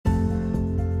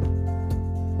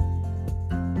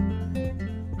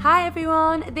Hi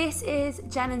everyone, this is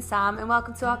Jen and Sam and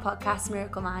welcome to our podcast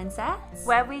Miracle Mindsets,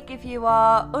 where we give you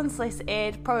our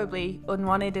unsolicited, probably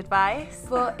unwanted advice.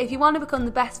 But if you want to become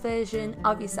the best version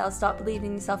of yourself, start believing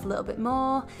in yourself a little bit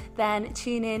more, then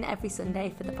tune in every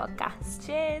Sunday for the podcast.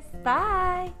 Cheers.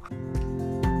 Bye.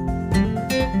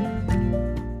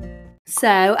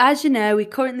 So, as you know, we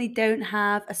currently don't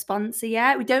have a sponsor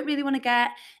yet. We don't really want to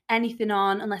get anything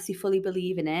on unless we fully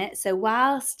believe in it. So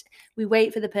whilst we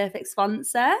wait for the perfect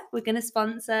sponsor, we're going to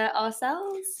sponsor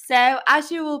ourselves. So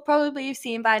as you will probably have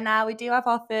seen by now, we do have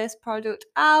our first product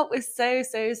out. We're so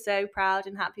proud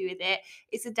and happy with it.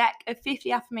 It's a deck of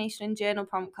 50 affirmation and journal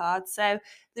prompt cards. So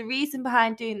the reason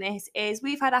behind doing this is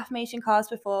we've had affirmation cards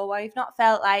before where we've not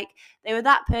felt like they were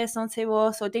that personal to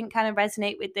us or didn't kind of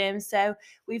resonate with them. So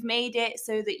we've made it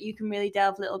so that you can really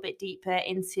delve a little bit deeper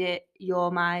into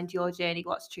your mind, your journey,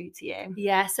 what's true to you.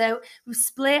 Yeah, so we've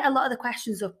split a lot of the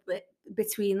questions up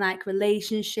between like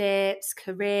relationships,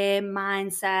 career,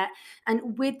 mindset,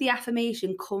 and with the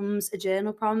affirmation comes a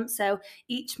journal prompt. So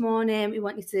each morning we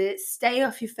want you to stay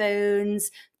off your phones,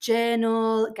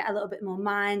 journal, get a little bit more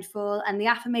mindful, and the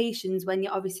affirmations, when you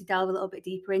obviously delve a little bit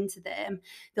deeper into them,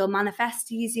 they'll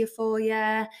manifest easier for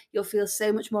you. You'll feel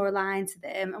so much more aligned to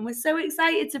them, and we're so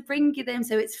excited to bring you them.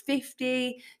 So it's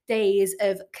 50 days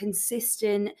of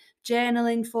consistent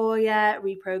journaling for you,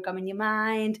 reprogramming your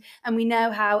mind, and we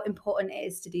know how important it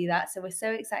is to do that, so we're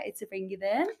so excited to bring you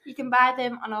them. You can buy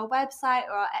them on our website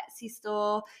or our Etsy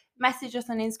store. Message us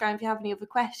on Instagram if you have any other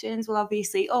questions. We'll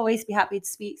obviously always be happy to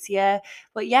speak to you,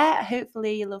 but yeah,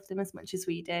 hopefully you love them as much as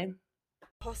we do.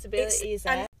 Possibilities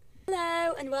there.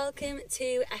 Hello and welcome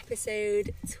to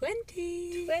episode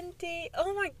 20.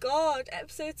 Oh my god,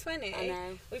 episode 20. I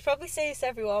know. We probably say this to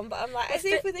everyone, but I'm like, as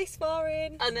if we're this far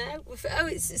in. I know. Oh,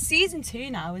 it's season 2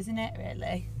 now, isn't it,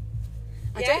 really?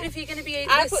 I Yeah. don't know if you're going to be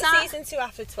able I to put season 2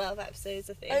 after 12 episodes,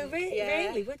 I think. Oh, really? Yeah.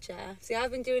 Really? Would you? See,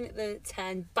 I've been doing it the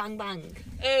 10, bang, bang.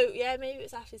 Oh, yeah, maybe it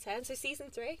was after 10. So season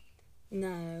 3.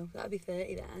 No, that would be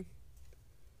 30 then.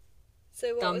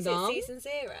 So what Dum was dum. it, season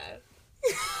 0?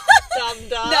 Dum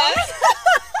dum. No.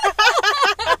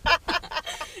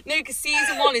 No, because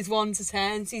season 1 is 1 to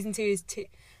 10, season 2 is 2.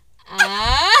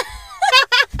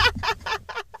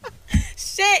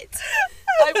 Shit!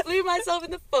 I blew myself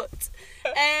in the foot.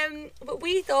 But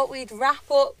we thought we'd wrap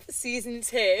up season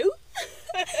 2.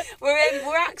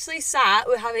 We're actually sat.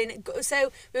 We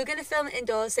were going to film it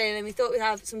indoors, and then we thought we'd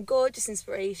have some gorgeous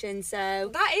inspiration. So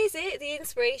That is it, the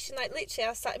inspiration. Like, literally, I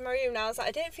was sat in my room and I was like,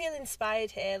 I don't feel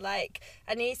inspired here. Like,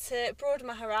 I need to broaden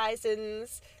my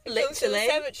horizons. Come to the Literally.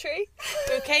 cemetery.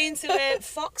 we came to a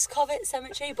Fox Covent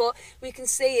Cemetery, but we can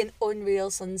see an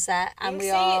unreal sunset, and You we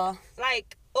see, are.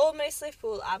 like, almost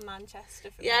Liverpool and Manchester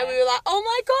from Yeah, there. we were like, oh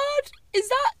my god, is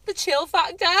that the chill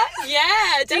factor?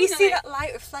 Yeah, Do you see definitely. that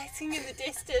light reflecting in the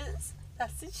distance?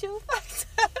 That's the chill factor.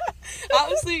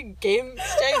 Absolute gimps,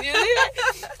 genuinely.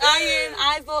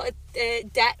 I bought a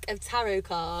deck of tarot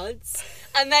cards,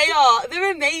 and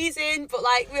they're amazing. But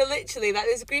like, we're literally like,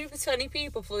 there's a group of 20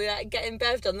 people fully like getting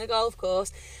bevved on the golf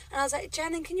course, and I was like,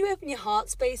 Jen, can you open your heart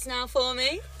space now for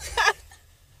me?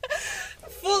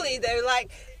 Fully though,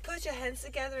 like, put your hands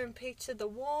together and picture the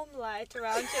warm light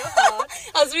around your heart.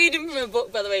 I was reading from a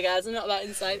book, by the way, guys. I'm not that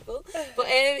insightful, but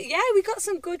yeah, we got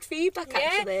some good feedback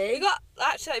actually. We got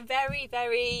actually very,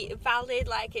 very valid.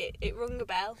 Like, it rung a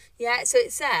bell. Yeah, so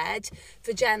it said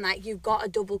for Jen, like, you've got a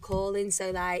double calling.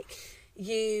 So, like,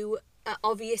 you are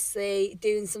obviously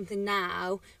doing something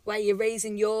now where you're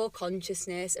raising your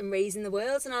consciousness and raising the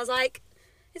world. And I was like,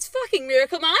 it's fucking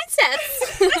Miracle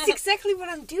Mindsets. That's exactly what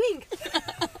I'm doing.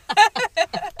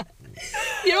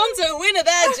 You're onto a winner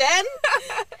there, Jen.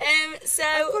 So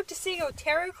I've got to see your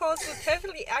tarot cards were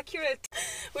perfectly accurate.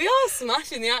 we are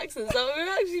smashing the accents. So we're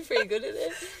actually pretty good at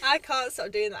it. I can't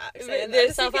stop doing that accent. I They're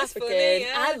just South think it's African. funny,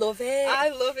 yeah. I love it. I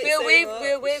love it We're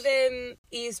so much. with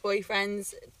Eve's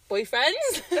boyfriends.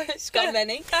 She's got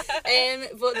many.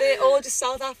 But they're all just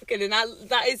South African, and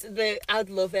I'd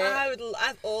love it.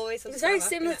 I've always loved It's very South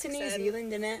similar African to New accent.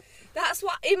 Zealand, isn't it? That's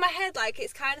what in my head, like,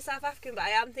 it's kind of South African, but I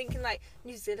am thinking like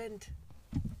New Zealand.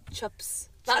 Chops.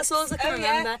 That's all I can Oh,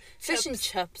 yeah. remember. Fish and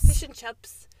Chops. chops. Fish and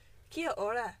chips. Kia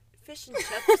ora. Fish and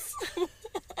chips.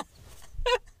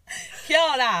 Kia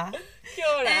ora. Kia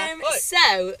ora.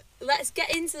 So let's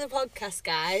get into the podcast,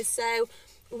 guys. So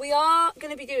we are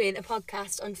going to be doing a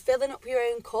podcast on filling up your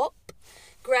own cup,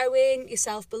 growing your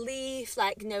self-belief,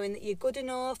 like knowing that you're good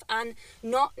enough and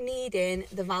not needing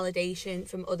the validation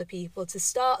from other people to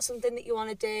start something that you want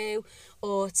to do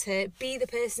or to be the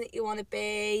person that you want to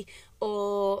be,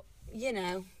 or, you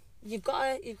know, you've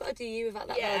got to do you without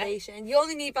that validation. You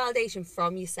only need validation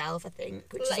from yourself, I think,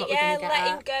 which is what we're going to get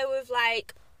letting at. go of,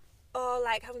 like, oh,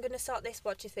 like, I'm going to start this,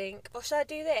 what do you think? Or should I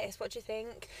do this, what do you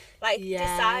think? Like,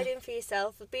 Yeah. deciding for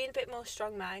yourself, being a bit more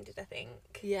strong-minded, I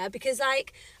think. Yeah, because,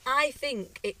 like, I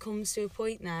think it comes to a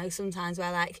point now sometimes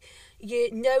where, like,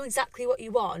 you know exactly what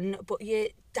you want, but you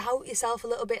doubt yourself a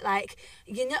little bit. Like,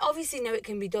 you know, obviously know it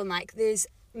can be done. Like, there's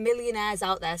millionaires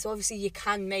out there, so obviously you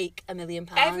can make £1 million.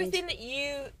 Everything that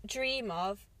you dream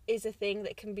of is a thing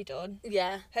that can be done.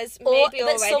 Yeah. Has Or maybe that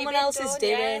already someone been else done, is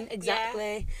doing. yeah.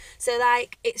 Exactly. So,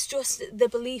 like, it's just the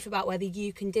belief about whether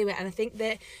you can do it. And I think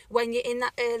that when you're in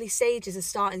that early stages of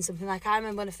starting something, like, I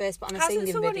remember when I first put on a Hasn't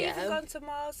singing someone video. even gone to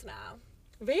Mars now?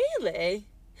 Really?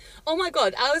 Oh my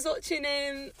god, I was watching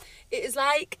it was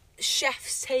like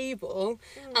Chef's Table,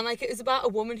 and like it was about a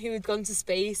woman who had gone to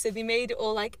space, so they made it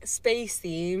all like space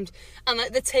themed, and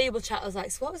like the table chat was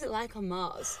like, so what was it like on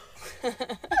Mars?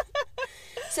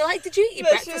 So like, did you eat your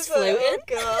breakfast floating? Oh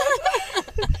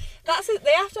god.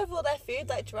 They have to have all their food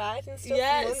like dried and stuff.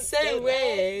 Yeah, for it's months, so don't weird.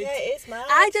 they? Yeah, it is mad.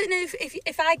 I don't know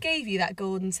if I gave you that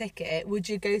golden ticket, would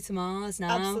you go to Mars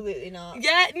now? Absolutely not.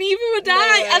 Yeah, neither would No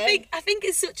I. way. I think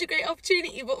it's such a great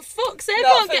opportunity, but fuck, so I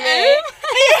Not can't for get me. home.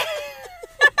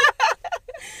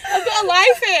 I've got a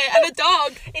life here and a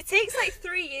dog. It takes like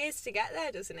 3 years to get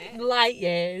there, doesn't it? Light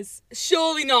years.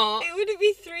 Surely not. It wouldn't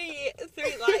be three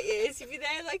light years. You'd be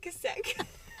there like a second.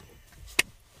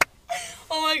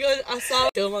 Oh my god, I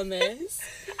sound dumb on this.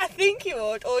 I think you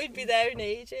would, or you'd be there in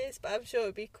ages, but I'm sure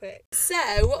it'd be quick. So,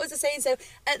 what was I saying? So,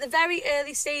 at the very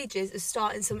early stages of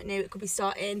starting something new, it could be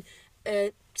starting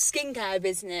a skincare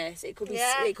business. It could be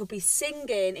Yeah. it could be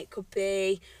singing. It could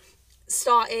be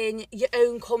starting your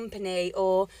own company,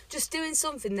 or just doing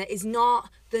something that is not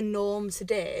the norm to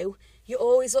do. You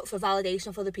always look for validation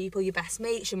of other people, your best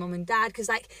mates, your mum and dad, because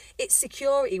like it's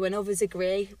security when others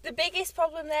agree. The biggest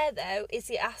problem there, though, is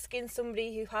you're asking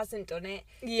somebody who hasn't done it.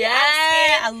 Yeah, You're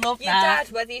I asking love your that.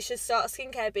 dad whether you should start a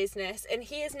skincare business, and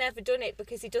he has never done it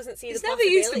because he doesn't see He's the never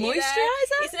possibility used a there.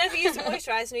 moisturiser? He's never used a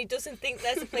moisturiser, and he doesn't think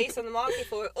there's a place on the market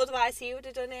for it. Otherwise, he would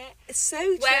have done it. It's so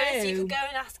true. Whereas you could go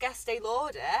and ask Estee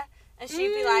Lauder, and she'd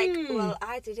be like, well,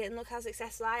 I did it and look how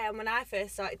successful I am when I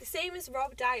first started. The same as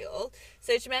Rob Dial.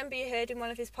 So do you remember you heard in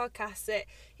one of his podcasts that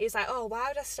he was like, oh, why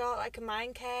would I start like a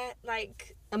mind care,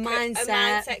 like A a mindset.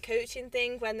 mindset coaching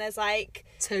thing when there's like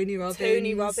Tony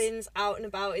Robbins out and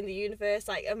about in the universe,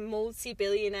 like a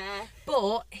multi-billionaire.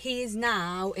 But he is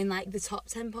now in like the top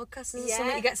 10 podcasts or something.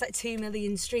 Yeah. He gets like 2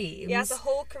 million streams. He has a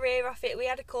whole career off it. We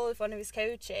had a call with one of his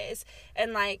coaches,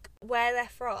 and like where they're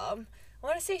from, I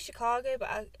want to say Chicago, but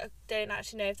I don't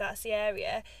actually know if that's the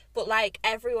area. But like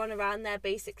everyone around there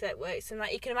basically like works, and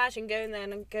like you can imagine going there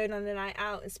and going on a night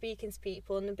out and speaking to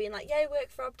people and being like, yeah, work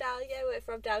for Rob Dial,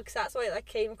 because that's what it like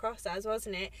came across as,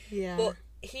 wasn't it? Yeah. But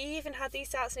he even had these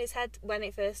doubts in his head when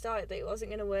it first started that it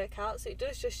wasn't going to work out. So it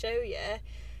does just show you.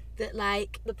 That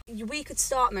like we could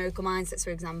start Miracle Mindsets, for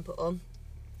example,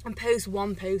 and post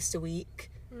one post a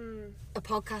week, a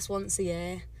podcast once a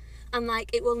year, and like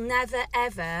it will never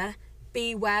ever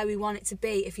be where we want it to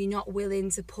be if you're not willing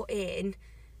to put in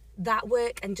that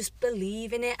work and just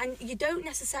believe in it. And you don't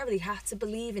necessarily have to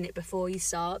believe in it before you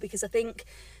start, because I think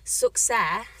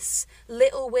success,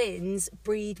 little wins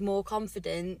breed more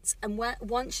confidence, and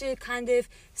once you kind of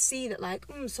see that like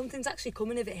something's actually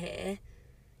coming of it here,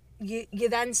 you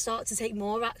then start to take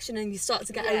more action and you start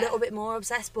to get a little bit more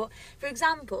obsessed. But for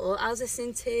example, I'm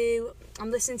listening to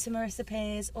Marissa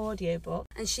Peer's audiobook,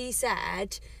 and she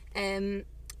said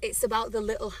it's about the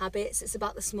little habits, it's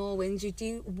about the small wins. You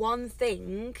do one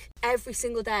thing every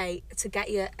single day to get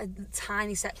you a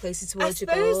tiny step closer towards your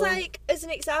goal. I suppose, like, as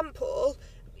an example,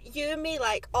 you and me,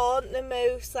 like, aren't the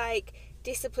most, like,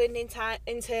 disciplined in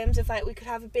terms of, like, we could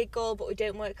have a big goal, but we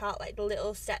don't work out, like, the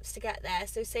little steps to get there.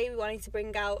 So, say we wanted to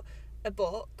bring out a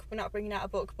book. We're not bringing out a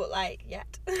book, but, like,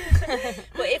 yet.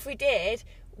 But if we did,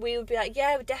 we would be like,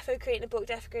 yeah, we're definitely creating a book,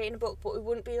 but we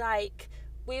wouldn't be, like...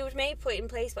 We would maybe put it in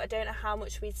place, but I don't know how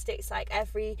much we'd stick to, like,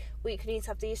 every week we need to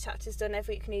have these chapters done,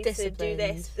 every week we need to do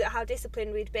this, how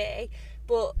disciplined we'd be.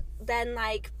 But then,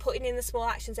 like, putting in the small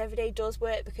actions every day does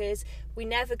work, because we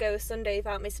never go a Sunday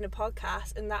without missing a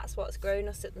podcast, and that's what's grown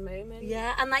us at the moment.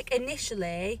 Yeah, and like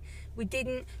initially we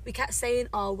kept saying,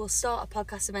 oh, we'll start a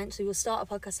podcast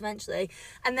eventually,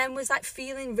 and then was like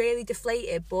feeling really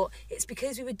deflated. But it's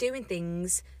because we were doing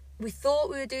things, we thought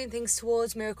we were doing things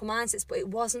towards Miracle Mindsets, but it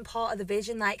wasn't part of the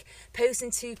vision. Like posting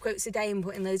 2 quotes a day and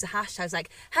putting loads of hashtags, like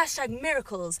hashtag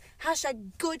miracles,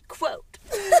 hashtag good quote.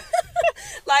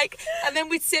 Like, and then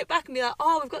we'd sit back and be like,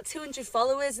 oh, we've got 200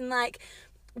 followers, and like,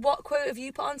 what quote have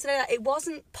you put on today? Like, it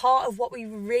wasn't part of what we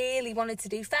really wanted to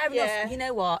do. Fair enough, you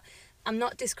know what? I'm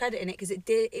not discrediting it, because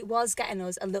it was getting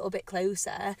us a little bit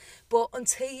closer. But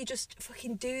until you just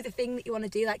fucking do the thing that you want to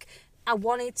do, like I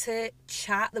wanted to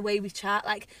chat the way we chat.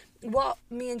 Like, what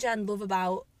me and Jen love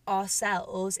about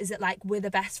ourselves is that, like, we're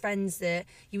the best friends that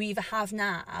you either have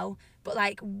now, but,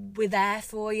 like, we're there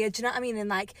for you. Do you know what I mean? And,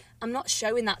 like, I'm not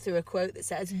showing that through a quote that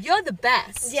says, you're the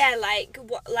best. Yeah, like,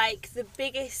 the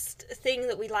biggest thing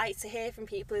that we like to hear from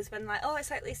people is when, like, oh,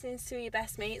 it's like listening to your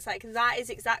best mates. Like, that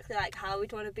is exactly, like, how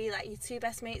we'd want to be, like, your two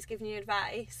best mates giving you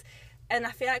advice. And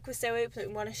I feel like we're so open that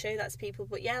we want to show that to people.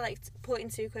 But yeah, like, putting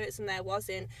two quotes in there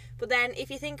wasn't. But then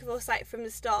if you think of us, like, from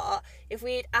the start, if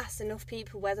we'd asked enough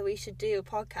people whether we should do a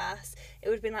podcast, it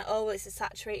would have been like, oh, well, it's a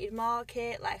saturated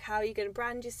market. Like, how are you going to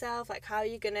brand yourself? Like, how are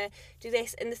you going to do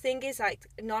this? And the thing is, like,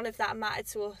 none of that mattered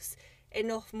to us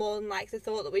enough more than, like, the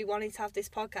thought that we wanted to have this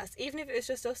podcast, even if it was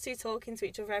just us two talking to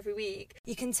each other every week.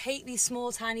 You can take these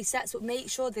small, tiny steps, but make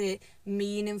sure they're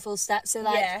meaningful steps.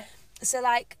 So,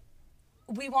 like,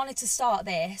 we wanted to start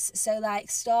this, so,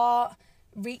 like, start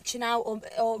reaching out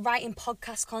or writing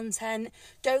podcast content.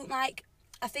 Don't, like,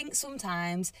 I think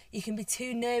sometimes you can be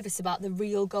too nervous about the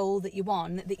real goal that you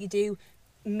want, that you do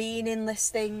meaningless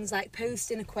things, like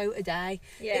posting a quote a day.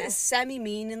 It was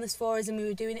semi-meaningless for us, and we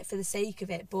were doing it for the sake of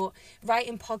it. But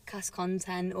writing podcast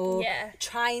content, or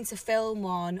trying to film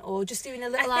one, or just doing a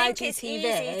little IGTV. I think it's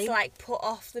easy to, like, put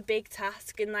off the big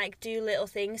task and, like, do little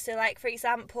things. So, like, for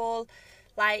example,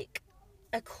 like,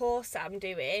 a course that I'm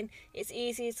doing, it's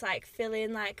easy to, like, fill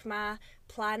in, like, my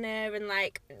planner and,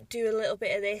 like, do a little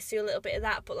bit of this, do a little bit of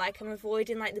that, but, like, I'm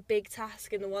avoiding, like, the big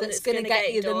task and the one that's going to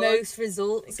get you the most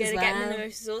results. It's going to get me the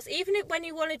most results. Even when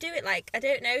you want to do it, like, I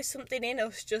don't know, something in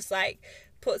us just, like,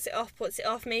 puts it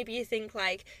off. Maybe you think,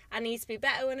 like, I need to be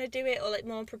better when I do it, or, like,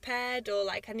 more prepared, or,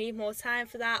 like, I need more time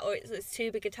for that, or it's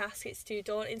too big a task, it's too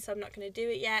daunting, so I'm not going to do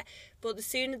it yet. But the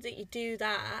sooner that you do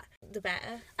that, the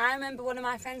better. I remember one of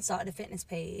my friends started a fitness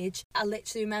page. I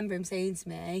literally remember him saying to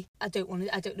me, I don't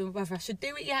know whether I should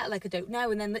do it yet, like, I don't know.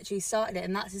 And then literally started it,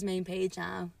 and that's his main page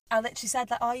now. I literally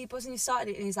said, like, oh, you buzzing, you started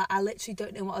it? And he's like, I literally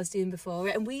don't know what I was doing before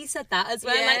it. And we said that as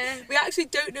well. Yeah. Like, we actually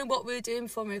don't know what we were doing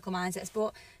before Miracle Mindsets.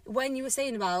 But when you were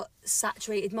saying about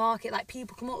saturated market, like,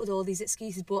 people come up with all these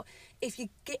excuses. But if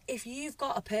you've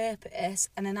got a purpose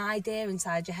and an idea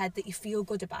inside your head that you feel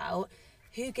good about,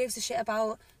 who gives a shit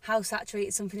about how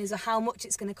saturated something is or how much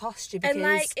it's going to cost you? Because... And,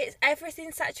 like, it's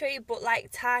everything's saturated, but, like,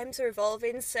 times are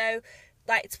evolving. So,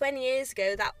 like, 20 years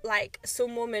ago, that, like,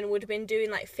 some woman would have been doing,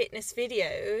 like, fitness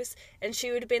videos, and she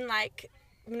would have been, like,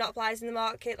 monopolising the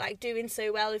market, like, doing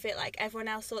so well with it, like, everyone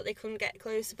else thought they couldn't get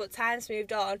closer, but times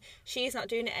moved on, she's not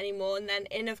doing it anymore, and then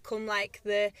in have come, like,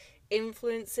 the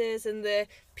influencers and the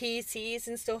PTs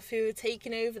and stuff who are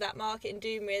taking over that market and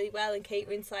doing really well and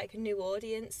catering to, like, a new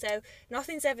audience. So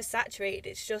nothing's ever saturated.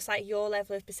 It's just, like, your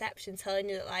level of perception telling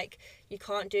you that, like, you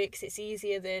can't do it because it's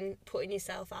easier than putting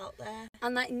yourself out there.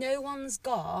 And, like, no one's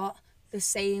got the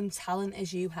same talent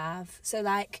as you have. So,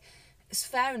 like, it's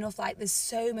fair enough, like, there's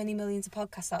so many millions of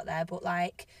podcasts out there, but,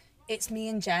 like, it's me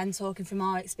and Jen talking from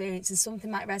our experience, and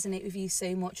something might resonate with you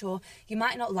so much, or you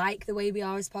might not like the way we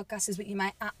are as podcasters, but you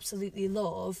might absolutely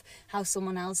love how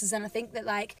someone else is. And I think that,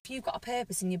 like, if you've got a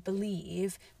purpose and you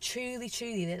believe truly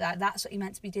that, like, that's what you're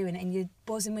meant to be doing and you're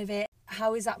buzzing with it,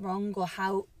 how is that wrong? Or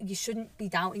how you shouldn't be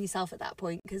doubting yourself at that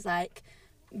point, because, like,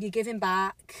 you're giving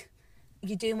back,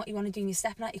 you're doing what you want to do, and you're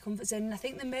stepping out your comfort zone. And I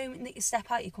think the moment that you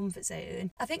step out your comfort zone,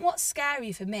 I think what's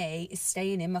scary for me is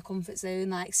staying in my comfort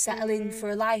zone, like settling for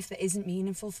a life that isn't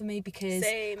meaningful for me, because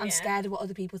I'm scared of what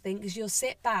other people think. Because you'll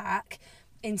sit back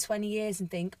in 20 years and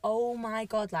think, oh my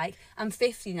God, like, I'm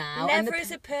 50 now. Never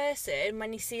as a person,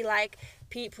 when you see, like,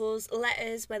 people's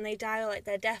letters when they die, or, like,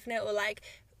 their death note, or, like,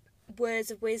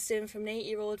 words of wisdom from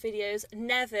 8-year-old videos,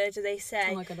 never do they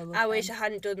say, oh my God, I wish I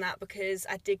hadn't done that because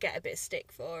I did get a bit of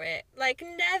stick for it. Like,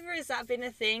 never has that been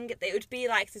a thing. It would be,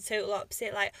 like, the total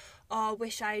opposite, like, oh, I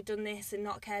wish I had done this and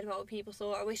not cared about what people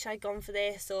thought. I wish I'd gone for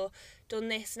this or done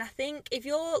this. And I think if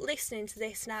you're listening to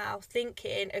this now,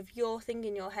 thinking of your thing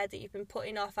in your head that you've been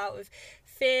putting off out of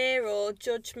fear or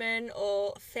judgment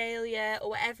or failure or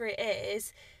whatever it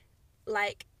is,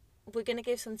 like, we're going to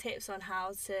give some tips on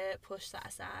how to push that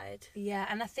aside. Yeah,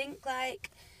 and I think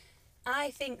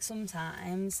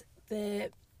sometimes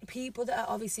the people that are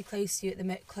obviously close to you at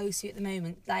the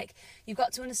moment, like, you've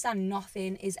got to understand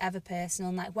nothing is ever personal.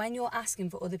 And, like, when you're asking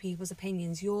for other people's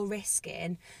opinions, you're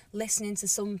risking listening to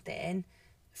something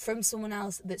from someone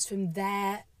else that's from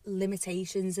their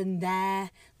limitations and their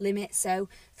limits. So,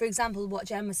 for example, what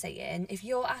Jen was saying, if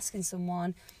you're asking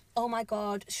someone, oh my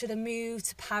God, should I move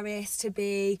to Paris to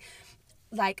be,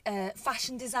 like, a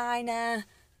fashion designer?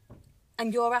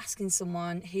 And you're asking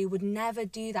someone who would never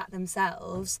do that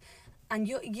themselves, and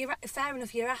you're fair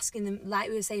enough, you're asking them, like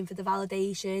we were saying, for the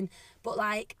validation, but,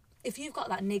 like, if you've got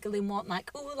that niggling one,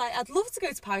 like, oh, like, I'd love to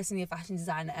go to Paris and be a fashion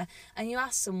designer, and you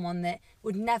ask someone that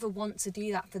would never want to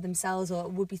do that for themselves or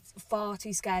would be far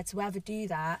too scared to ever do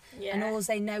that, and all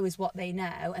they know is what they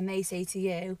know, and they say to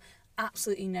you,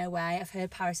 absolutely no way, I've heard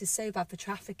Paris is so bad for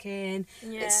trafficking,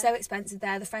 it's so expensive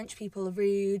there, the French people are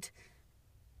rude,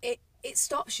 it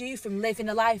stops you from living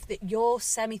a life that you're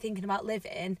semi-thinking about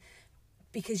living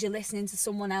because you're listening to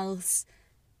someone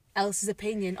else's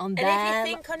opinion on their... And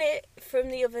if you think on it from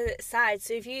the other side,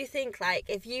 so if you think, like,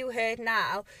 if you heard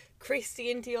now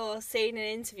Christian Dior saying in an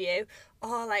interview,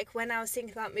 oh, like, when I was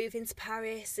thinking about moving to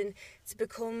Paris and to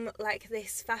become, like,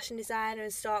 this fashion designer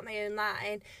and start my own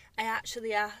line, I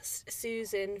actually asked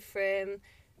Susan from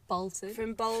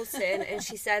Bolton and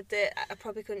she said that I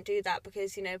probably couldn't do that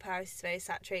because, you know, Paris is very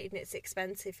saturated and it's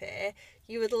expensive here.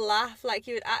 You would laugh, like,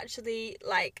 you would actually,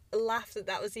 like, laugh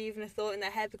that was even a thought in their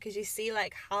head, because you see,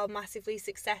 like, how massively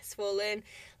successful and,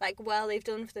 like, well they've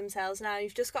done for themselves now.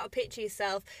 You've just got to picture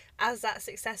yourself as that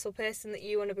successful person that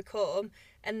you want to become,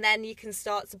 and then you can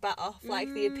start to bat off,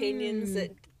 like, the opinions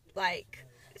that, like,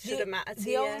 shouldn't matter to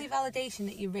you. The only validation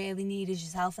that you really need is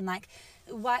yourself, and, like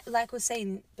I was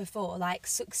saying before, like,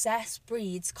 success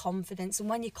breeds confidence, and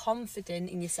when you're confident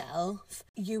in yourself,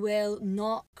 you will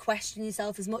not question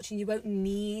yourself as much and you won't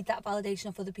need that validation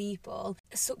of other people.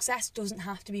 Success doesn't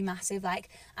have to be massive. Like,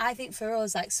 I think for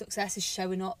us, like, success is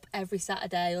showing up every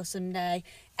Saturday or Sunday,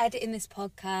 editing this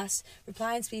podcast,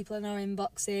 replying to people in our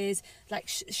inboxes, like,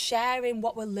 sharing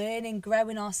what we're learning,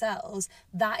 growing ourselves.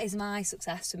 That is my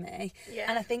success for me.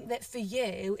 And I think that for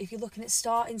you, if you're looking at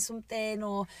starting something,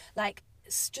 or, like,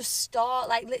 just start,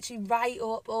 like, literally write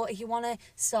up, or if you want to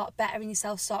start bettering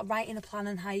yourself, start writing a plan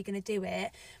on how you're going to do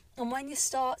it. And when you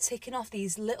start ticking off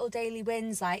these little daily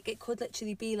wins, like, it could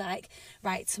literally be like,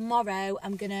 right, tomorrow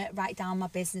I'm going to write down my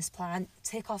business plan,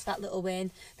 tick off that little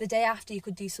win. The day after you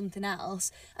could do something else,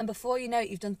 and before you know it,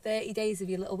 you've done 30 days of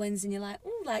your little wins, and you're like,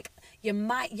 oh, like, you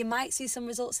might see some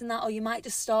results in that, or you might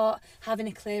just start having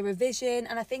a clearer vision.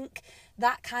 And I think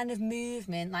that kind of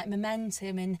movement, like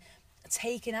momentum and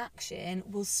taking action,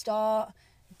 will start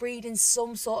breeding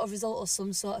some sort of result or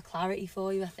some sort of clarity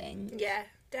for you, I think. Yeah,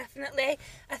 definitely.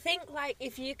 I think, like,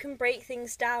 if you can break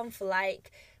things down for,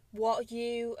 like, what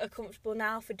you are comfortable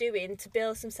now for doing to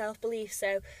build some self-belief.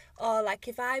 So, or, like,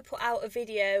 if I put out a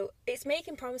video, it's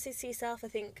making promises to yourself, I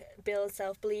think, build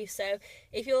self-belief. So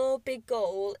if your big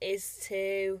goal is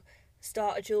to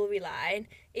start a jewellery line,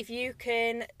 if you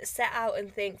can set out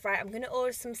and think, right, I'm going to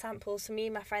order some samples for me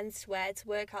and my friends to wear to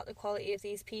work out the quality of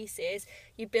these pieces,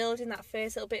 you're building that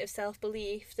first little bit of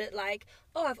self-belief that, like,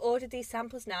 oh, I've ordered these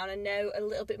samples now and I know a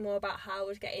little bit more about how I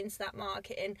would get into that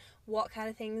market and what kind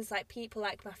of things, like, people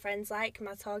like, my friends like,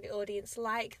 my target audience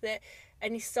like, that,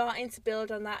 and you're starting to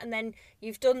build on that. And then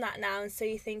you've done that now, and so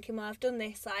you're thinking, well, I've done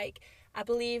this, like, I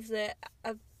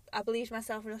believe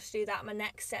myself enough to do that. My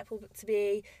next step will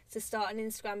be to start an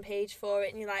Instagram page for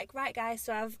it. And you're like, right, guys,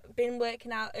 so I've been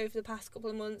working out over the past couple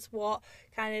of months what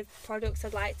kind of products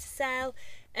I'd like to sell,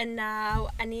 and now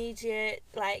I need you,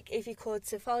 like, if you could,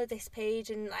 to follow this page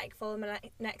and, like, follow my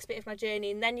next bit of my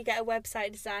journey. And then you get a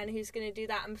website designer who's going to do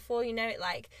that, and before you know it,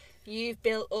 like, you've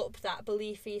built up that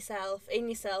belief in yourself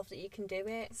that you can do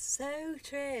it. So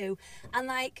true. And,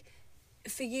 like,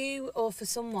 for you or for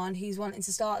someone who's wanting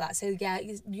to start that, so yeah,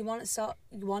 you want to start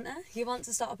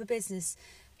up a business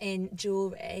in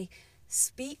jewellery,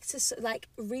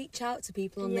 reach out to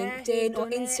people on LinkedIn or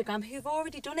Instagram who've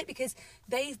already done it, because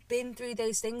they've been through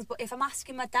those things. But if I'm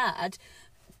asking my dad,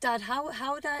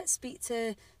 how would I speak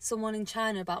to someone in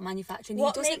China about manufacturing?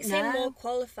 What he doesn't makes know. him more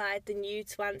qualified than you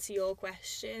to answer your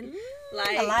question?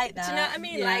 I like that. Do you know what I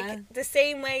mean? Yeah. Like, the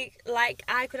same way, like,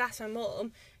 I could ask my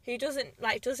mum, who doesn't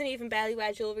even barely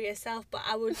wear jewellery herself, but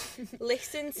I would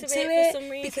listen to it for some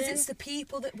reason. Because it's the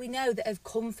people that we know that have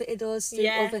comforted us through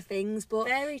other things. But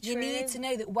you need to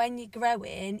know that when you're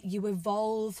growing, you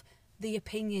evolve the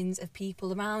opinions of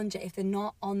people around you if they're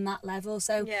not on that level.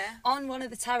 So on one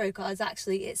of the tarot cards,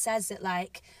 actually, it says that,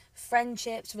 like,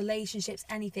 friendships, relationships,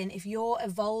 anything, if you're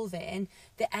evolving,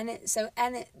 the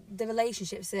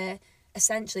relationships are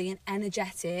essentially an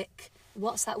energetic,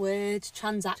 what's that word?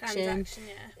 Transaction.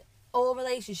 All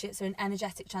relationships are an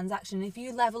energetic transaction. If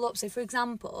you level up, so for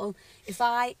example, if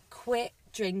I quit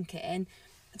drinking,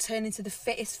 turn into the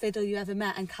fittest fiddle you ever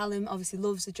met, and Callum obviously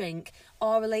loves a drink,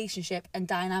 our relationship and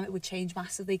dynamic would change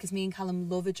massively, because me and Callum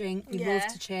love a drink, we love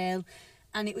to chill,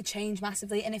 and it would change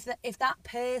massively. And if that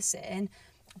person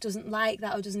doesn't like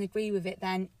that or doesn't agree with it,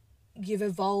 then you've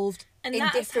evolved in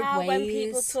different ways. And when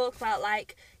people talk about,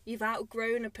 like, you've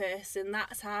outgrown a person,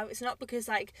 that's how, it's not because,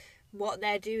 like, what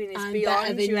they're doing is I'm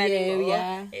beyond better than you anymore.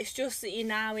 yeah. It's just that you're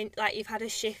now in, like, you've had a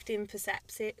shift in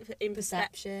perception,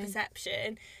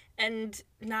 and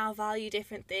now value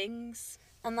different things.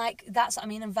 And like that's what I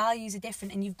mean, and values are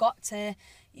different, and you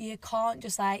can't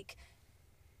just like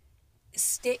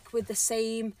stick with the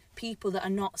same people that are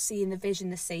not seeing the vision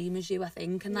the same as you, I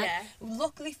think. And like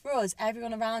luckily for us,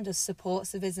 everyone around us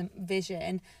supports the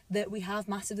vision that we have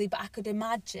massively, but I could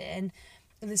imagine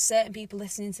there's certain people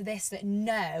listening to this that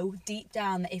know deep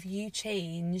down that if you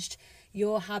changed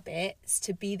your habits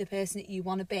to be the person that you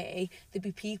want to be, there'd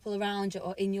be people around you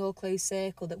or in your close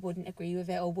circle that wouldn't agree with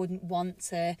it or wouldn't want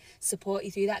to support you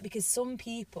through that, because some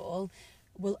people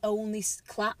will only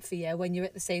clap for you when you're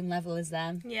at the same level as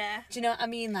them. Yeah. Do you know what I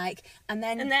mean? Like, and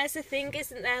there's the thing,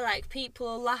 isn't there? Like, people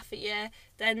will laugh at you,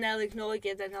 then they'll ignore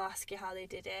you, then they'll ask you how they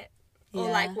did it, or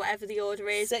like whatever the order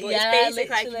is. So, but yeah, it's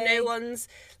basically literally. like no one's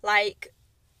like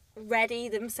ready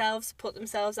themselves to put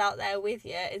themselves out there with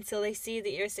you until they see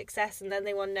that you're a success, and then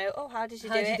they want to know, oh, how did you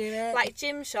do it? Like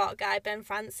Gymshark guy Ben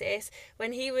Francis,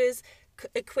 when he was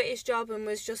quit his job and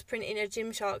was just printing a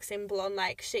Gymshark symbol on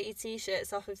like shitty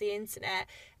t-shirts off of the internet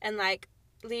and like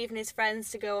leaving his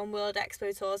friends to go on World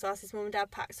Expo tours whilst his mum and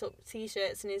dad packed up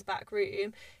t-shirts in his back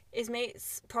room, his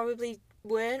mates probably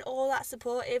weren't all that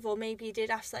supportive, or maybe he did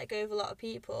have to let go of a lot of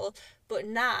people, but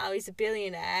now he's a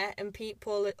billionaire and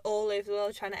people all over the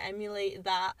world trying to emulate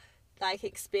that like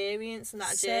experience and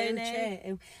that journey. So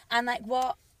true. And like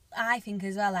what I think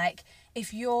as well, like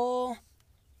if you're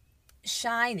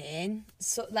shining,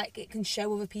 so like it can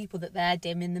show other people that they're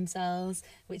dimming themselves,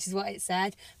 which is what it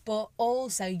said, but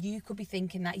also you could be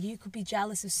thinking that you could be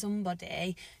jealous of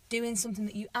somebody doing something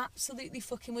that you absolutely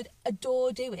fucking would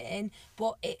adore doing,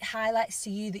 but it highlights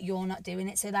to you that you're not doing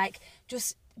it. So like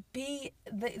just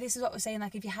this is what we're saying,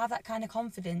 like if you have that kind of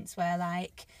confidence where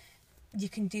like you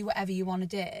can do whatever you want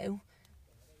to do,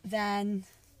 then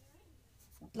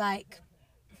like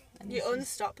you're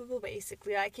unstoppable,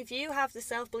 basically. Like if you have the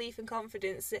self-belief and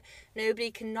confidence that nobody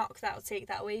can knock that or take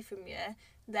that away from you,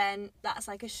 then that's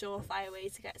like a surefire way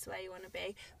to get to where you want to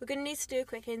be. We're going to need to do a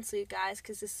quick interlude, guys,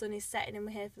 because the sun is setting and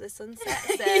we're here for the sunset,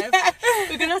 so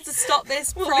we're going to have to stop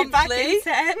this promptly. We'll be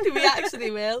back in 10. We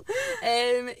actually will.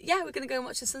 Yeah, we're going to go and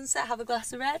watch the sunset, have a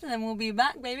glass of red, and then we'll be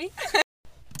back, baby.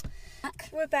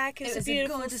 We're back. It's a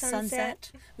beautiful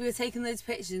sunset. We were taking loads of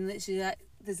pictures and literally like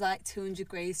there's like 200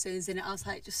 gravestones in it. I was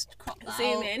like, just crop that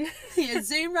zoom out. in. Yeah,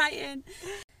 zoom right in.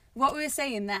 What we were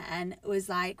saying then was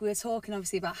like we were talking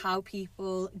obviously about how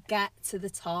people get to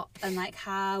the top and like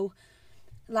how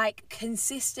like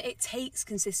consistent it takes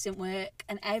consistent work,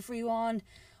 and everyone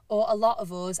or a lot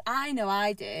of us, I know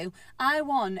I do, I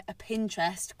want a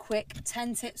Pinterest quick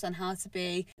 10 tips on how to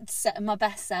be my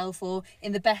best self or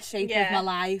in the best shape of my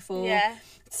life, or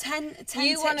 10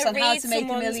 tips on how to make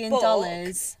 $1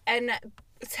 million and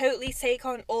totally take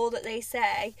on all that they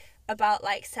say about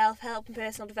like self-help and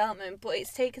personal development, but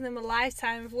it's taken them a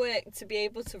lifetime of work to be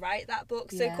able to write that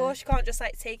book. So of course you can't just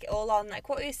like take it all on. Like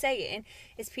what you're saying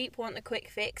is people want the quick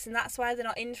fix, and that's why they're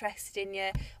not interested in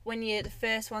you when you're the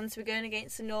first one to be going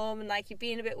against the norm and like you're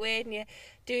being a bit weird and you're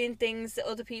doing things that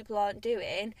other people aren't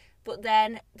doing. But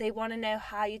then they want to know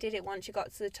how you did it once you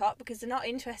got to the top, because they're not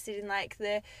interested in like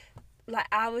the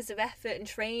hours of effort and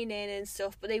training and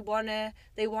stuff, but they want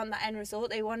that end result.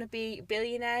 They want to be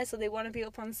billionaires, or they want to be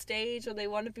up on stage, or they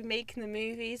want to be making the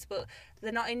movies, but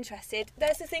they're not interested.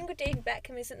 There's the thing with David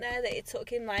Beckham, isn't there, that it took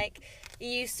him like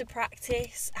he used to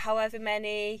practice however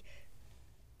many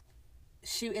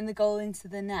shooting the goal into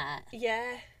the net.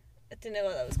 Yeah, I don't know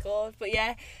what that was called, but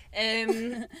yeah,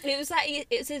 it was like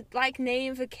it's a like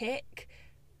name for kick.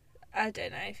 I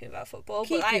don't know anything about football,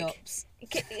 but like, ups.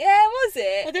 Yeah, was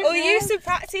it? I don't know. He used to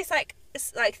practice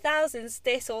like thousands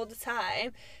this all the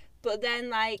time, but then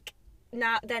like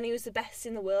then he was the best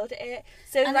in the world at it.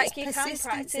 So and like you can practice,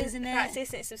 practice and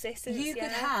it's persistence. You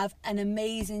could have an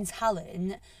amazing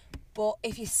talent, but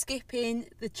if you're skipping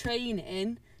the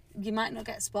training, you might not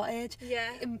get spotted.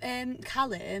 Yeah.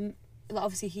 Callum,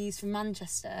 obviously he's from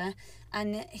Manchester,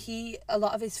 and a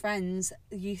lot of his friends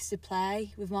used to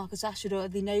play with Marcus Rashford, or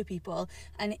they know people,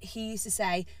 and he used to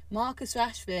say Marcus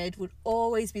Rashford would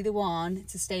always be the one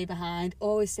to stay behind,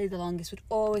 always stay the longest, would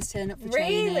always turn up for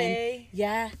training. Really?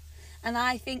 Yeah. And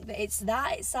I think that it's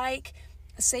like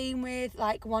same with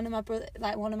like one of my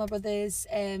brother's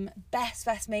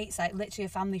best mates, like literally a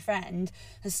family friend,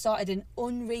 has started an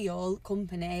unreal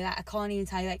company. Like I can't even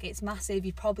tell you, like it's massive.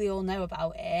 You probably all know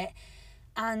about it.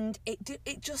 And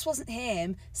it just wasn't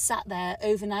him sat there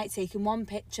overnight taking one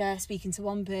picture, speaking to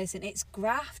one person. It's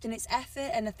graft and it's effort.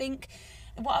 And I think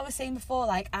what I was saying before,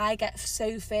 like I get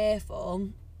so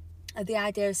fearful the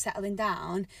idea of settling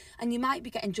down, and you might be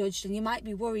getting judged and you might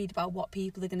be worried about what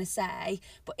people are going to say,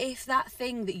 but if that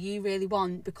thing that you really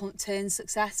want turns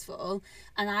successful,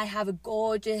 and I have a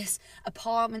gorgeous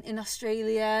apartment in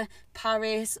Australia,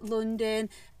 Paris, London,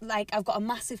 like I've got a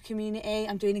massive community,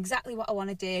 I'm doing exactly what I want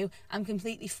to do, I'm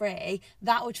completely free,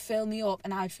 that would fill me up,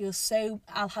 and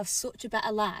I'll have such a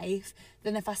better life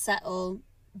than if I settle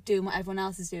doing what everyone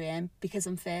else is doing because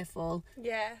I'm fearful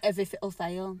of if it'll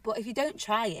fail. But if you don't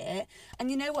try it, and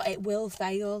you know what, it will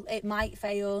fail, it might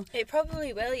fail, it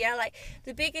probably will, yeah. Like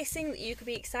the biggest thing that you could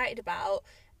be excited about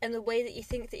and the way that you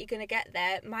think that you're going to get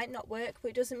there might not work,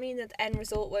 but it doesn't mean that the end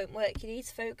result won't work. You need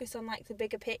to focus on like the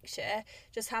bigger picture,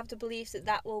 just have the belief that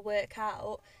that will work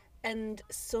out, and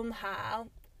somehow,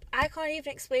 I can't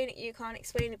even explain it, you can't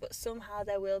explain it, but somehow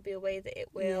there will be a way that it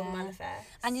will manifest.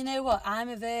 And you know what, I'm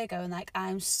a Virgo, and like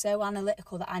I'm so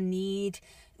analytical that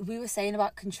we were saying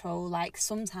about control, like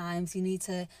sometimes you need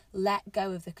to let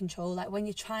go of the control. Like when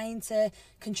you're trying to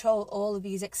control all of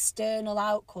these external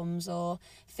outcomes or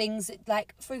things that,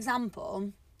 like for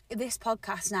example, this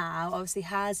podcast now obviously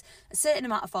has a certain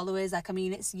amount of followers, like I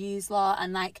mean it's used a lot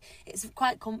and like it's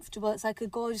quite comfortable, it's like a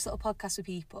gorgeous little podcast for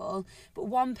people, but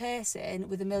one person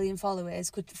with 1 million followers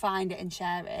could find it and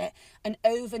share it, and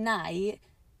overnight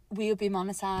we would be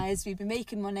monetized, we'd be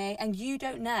making money, and you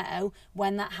don't know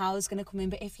when that how is going to come in.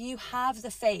 But if you have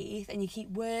the faith and you keep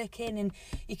working and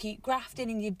you keep grafting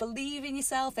and you believe in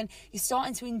yourself and you're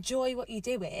starting to enjoy what you're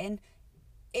doing,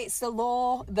 it's the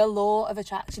law of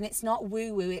attraction. It's not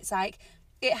woo-woo. It's like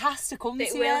it has to come to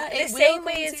you. The same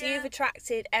way as you've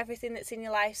attracted everything that's in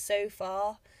your life so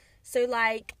far. So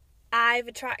like I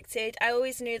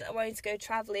always knew that I wanted to go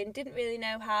travelling, didn't really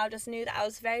know how, just knew that I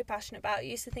was very passionate about it,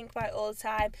 used to think about it all the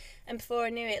time, and before I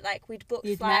knew it, like we'd booked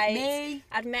flights.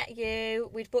 I'd met you,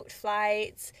 we'd booked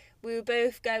flights, we were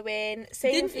both going,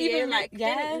 same for you, like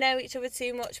didn't know each other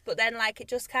too much, but then like it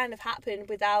just kind of happened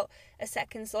without a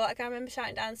second thought. Like I remember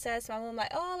shouting downstairs to my mum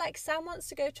like, oh, like Sam wants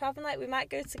to go travelling, like we might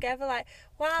go together, like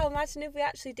wow, imagine if we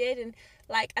actually did. And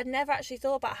like I'd never actually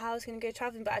thought about how I was going to go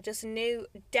travelling, but I just knew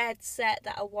dead set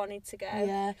that I wanted to go.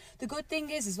 Yeah, the good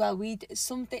thing is as well,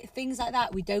 things like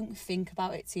that, we don't think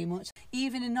about it too much.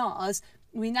 Even in Oz,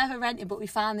 we never rented, but we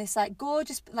found this like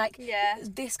gorgeous, like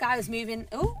this guy was moving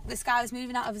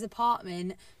out of his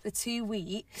apartment for 2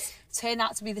 weeks. Turned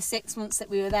out to be the 6 months that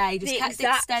we were there. He just kept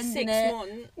extending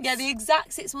it. Yeah, the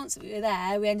exact 6 months that we were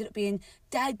there. We ended up being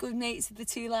dead good mates with the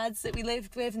 2 lads that we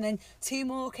lived with, and then 2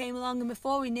 more came along, and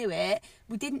before we knew it,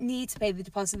 we didn't need to pay the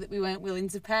deposit that we weren't willing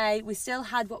to pay. We still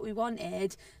had what we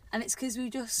wanted. And it's because we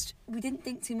didn't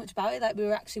think too much about it, like we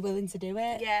were actually willing to do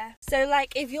it. Yeah. So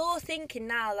like if you're thinking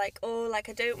now like, oh, like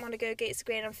I don't want to go against the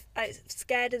grain, I'm like,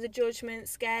 scared of the judgment,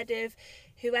 scared of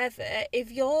whoever,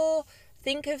 if you're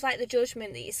think of like the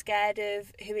judgment that you're scared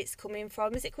of, who it's coming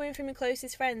from. Is it coming from your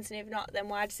closest friends? And if not, then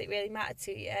why does it really matter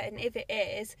to you? And if it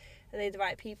is, are they the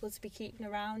right people to be keeping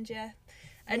around you?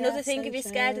 Another thing, if you're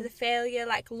scared of the failure,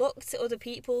 like look to other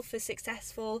people for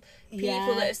successful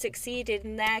people that have succeeded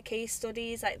in their case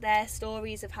studies, like their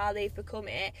stories of how they've become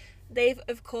it. They've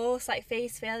of course like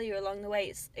faced failure along the way.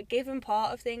 It's a given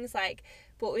part of things, like,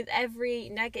 but with every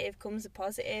negative comes a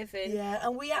positive.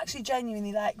 And we actually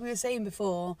genuinely, like we were saying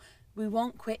before, we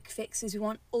want quick fixes, we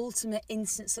want ultimate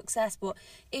instant success, but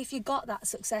if you got that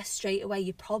success straight away,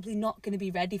 you're probably not going to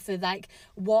be ready for like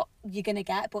what you're going to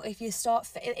get. But if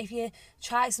you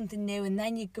try something new and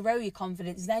then you grow your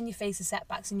confidence, then you face the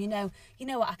setbacks and you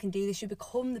know what, I can do this, you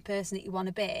become the person that you want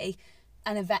to be,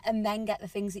 and then get the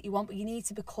things that you want. But you need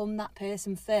to become that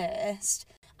person first.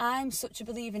 I'm such a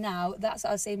believer now, that's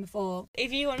what I was saying before.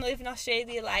 If you want to live in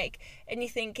Australia, like, and you're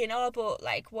thinking, oh, but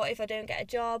like what if I don't get a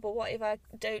job, or what if I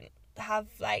don't have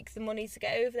like the money to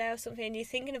get over there or something, and you're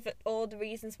thinking of all the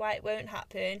reasons why it won't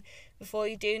happen before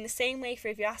you do. In the same way, for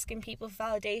if you're asking people for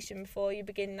validation before you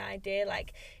begin an idea,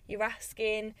 like you're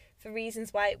asking for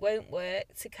reasons why it won't work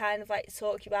to kind of like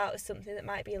talk you out of something that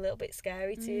might be a little bit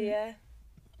scary to you.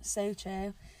 So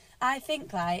true. I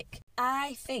think that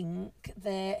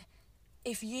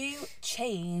if you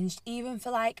changed even for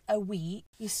like a week,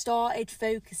 you started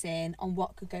focusing on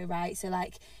what could go right. So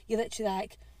like you're literally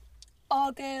like, oh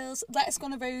girls, let's go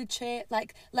on a road trip,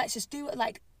 like let's just do it,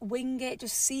 like wing it,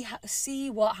 just see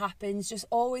what happens, just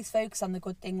always focus on the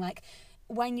good thing. Like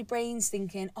when your brain's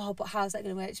thinking, oh, but how's that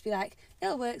going to work, just be like,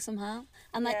 it'll work somehow.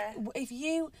 And like if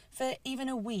you for even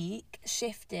a week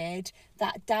shifted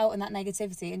that doubt and that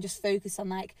negativity and just focus on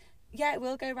like, yeah, it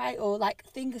will go right, or like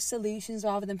think of solutions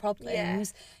rather than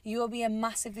problems, you will be a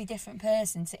massively different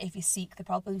person to if you seek the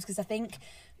problems. Because I think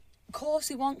of course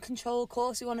we want control, of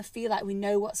course we want to feel like we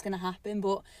know what's going to happen,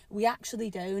 but we actually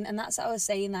don't. And that's what I was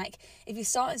saying, like, if you're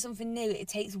starting something new, it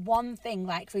takes one thing,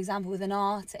 like, for example, with an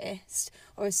artist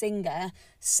or a singer,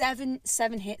 seven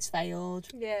hits failed,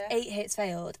 8 hits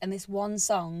failed, and this one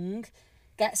song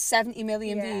gets 70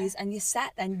 million views, and you're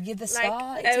set then, you're the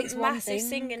star. It takes one thing. A massive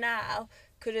singer now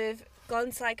could have gone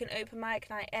to like an open mic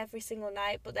night every single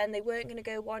night, but then they weren't going to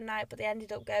go one night, but they ended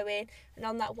up going, and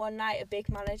on that one night a big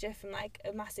manager from like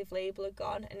a massive label had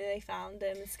gone, and they found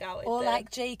them and scouted or them. like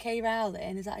J.K.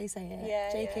 Rowling, is that how you say it? Yeah,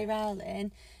 J.K.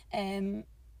 Rowling,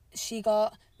 she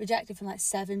got rejected from like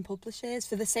 7 publishers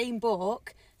for the same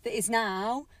book that is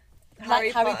now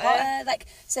Harry Potter. Like,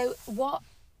 so what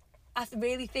I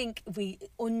really think we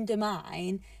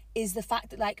undermine is the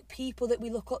fact that, like, people that we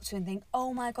look up to and think,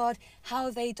 oh my God, how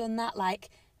have they done that? Like,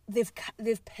 they've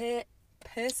persevered.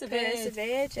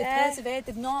 They've persevered.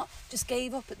 They've not just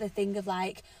gave up at the thing of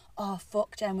like, oh,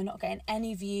 fuck, Jen, we're not getting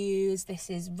any views. This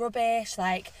is rubbish.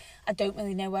 Like, I don't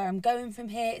really know where I'm going from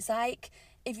here. It's like,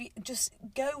 if you just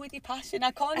go with your passion.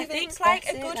 I think like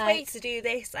a good way to do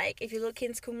this, like if you're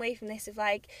looking to come away from this, if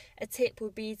like a tip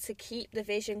would be to keep the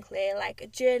vision clear, like a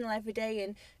journal every day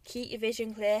and keep your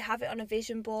vision clear, have it on a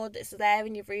vision board that's there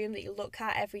in your room that you look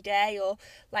at every day, or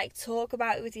like talk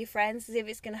about it with your friends as if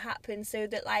it's going to happen, so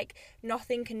that like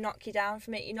nothing can knock you down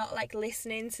from it. You're not like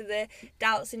listening to the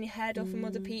doubts in your head or from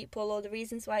other people, or the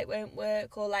reasons why it won't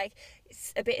work, or like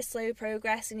it's a bit of slow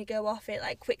progress and you go off it.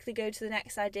 Like, quickly go to the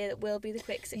next idea that will be the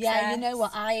quick success. Yeah, you know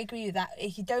what, I agree with that.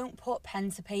 If you don't put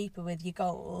pen to paper with your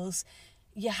goals,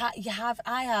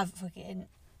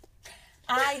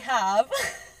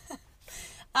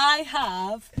 I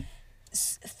have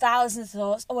thousands of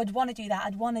thoughts. Oh, I'd want to do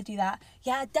that.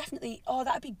 Yeah, definitely. Oh,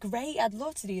 that'd be great. I'd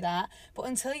love to do that. But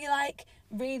until you like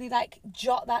really like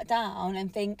jot that down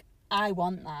and think, I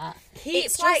want that.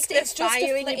 It's like the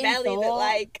fire in your belly that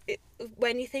like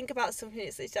when you think about something,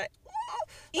 it's like,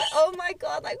 oh my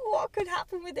God, like what could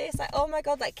happen with this? Like, oh my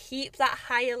God, like keep that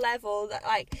higher level, that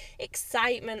like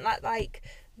excitement, like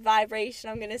vibration,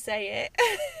 I'm gonna say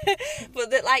it,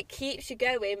 but that like keeps you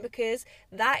going, because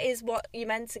that is what you're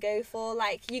meant to go for.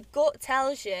 Like, your gut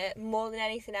tells you more than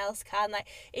anything else can. Like,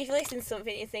 if you listen to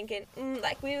something, you're thinking,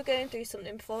 like we were going through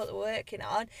something before that we're working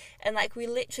on, and like we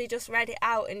literally just read it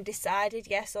out and decided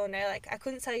yes or no. Like, I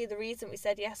couldn't tell you the reason we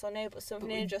said yes or no, but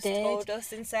something just told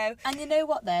us. And so, and you know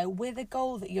what though, with a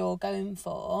goal that you're going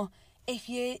for, if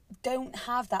you don't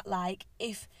have that, like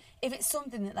if it's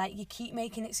something that like you keep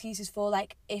making excuses for,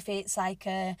 like if it's like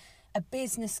a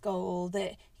business goal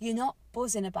that you're not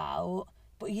buzzing about,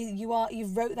 but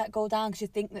you've wrote that goal down because you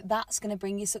think that that's going to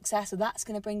bring you success or that's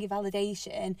going to bring you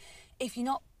validation. If you're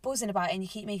not buzzing about it and you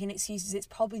keep making excuses, it's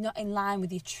probably not in line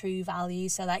with your true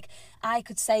values. So like I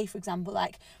could say, for example,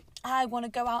 like I want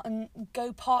to go out and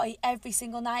go party every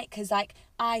single night because like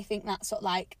I think that's what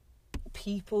like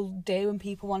people do and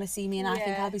people want to see me, and I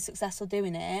think I'll be successful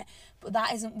doing it, but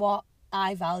that isn't what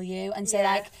I value. And so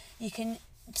like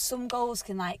some goals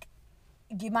can, like,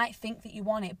 you might think that you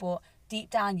want it, but deep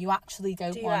down you actually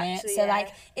don't want it. So like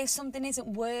if something isn't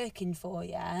working for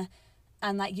you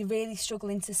and like you're really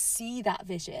struggling to see that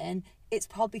vision, it's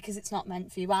probably because it's not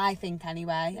meant for you, I think,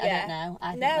 anyway. I don't know.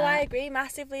 I agree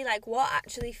massively. Like, what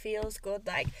actually feels good,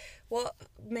 like what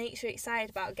makes you excited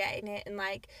about getting it, and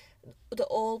like the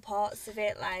all parts of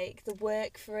it, like the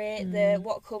work for it, the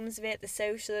what comes of it, the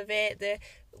social of it, the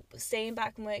staying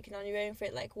back and working on your own for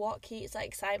it, like what keeps like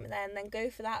excitement there, and then go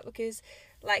for that, because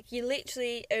like you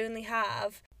literally only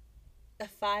have a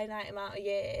finite amount of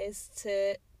years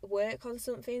to work on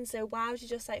something, so why would you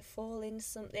just like fall into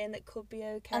something that could be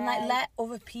okay, and like let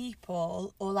other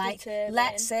people or like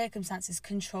let circumstances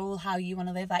control how you want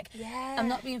to live. Like, I'm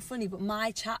not being funny, but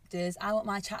I want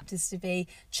my chapters to be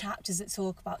chapters that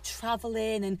talk about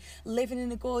travelling and living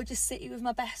in a gorgeous city with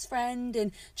my best friend,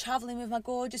 and travelling with my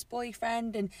gorgeous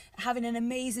boyfriend, and having an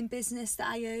amazing business that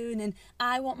I own. And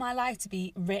I want my life to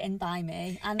be written by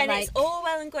me, and like, it's all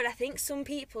well and good. I think some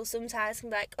people sometimes can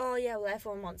be like, oh yeah, well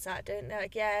everyone wants that, don't they?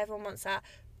 Like, everyone wants that.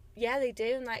 Yeah, they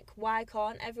do. And like, why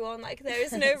can't everyone? Like, there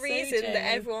is no reason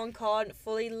that everyone can't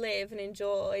fully live and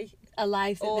enjoy a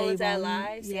life that all they of their want.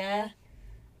 lives. Yeah.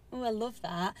 Oh, I love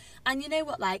that. And you know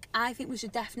what, like, I think we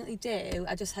should definitely do,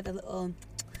 I just had a little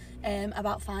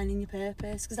about finding your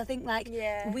purpose, because I think like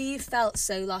we've felt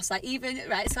so lost, like even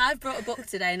so I've brought a book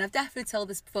today, and I've definitely told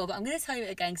this before, but I'm going to tell you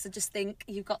it again because I just think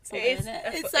you've got to learn it.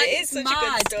 It's such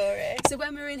mad. A good story. So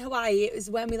when we were in Hawaii, it was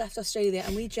when we left Australia,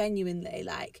 and we genuinely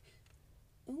like,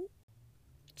 do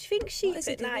you think sheep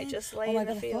at night just lay in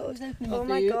the field? Oh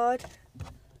my God.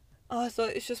 Oh, I thought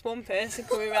it was just one person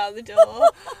coming around the door.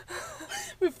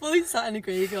 We're fully sat in a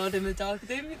graveyard in the dark. I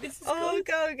don't think this is Oh good.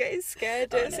 God, I'm getting scared.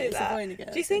 Don't no, say it's that. annoying again,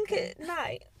 Do you it's think okay. at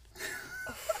night?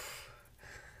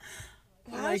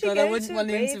 Oh my God, I wouldn't want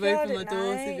him to open my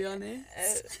door, to be night?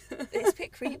 honest. It's a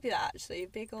bit creepy, that, actually. A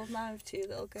big old man with 2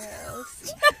 little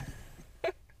girls.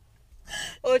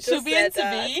 Or just She'll be their into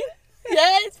dad. me.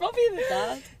 Yeah, it's probably the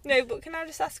dad. No, but can I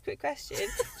just ask a quick question? Do you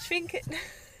think it...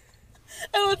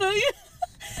 Oh,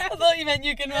 I thought you meant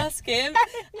you were going to ask him.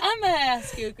 I may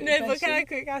ask you a quick No, question. but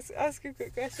can I ask a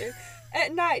quick question?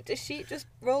 At night, does sheep just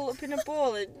roll up in a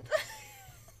ball and...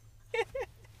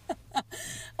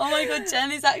 Oh my God,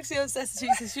 Jen is actually obsessed with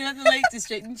sheep. So she went to the Lake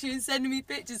District and she was sending me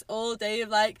pictures all day of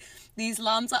like these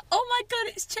lambs. Like, oh my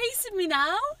God, it's chasing me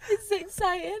now. It's so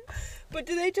exciting. But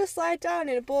do they just lie down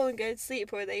in a ball and go to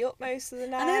sleep, or are they up most of the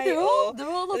night? I know they're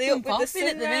all are up they and up with the popping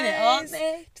at the minute, aren't sunrise?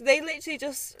 they? Do they literally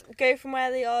just go from where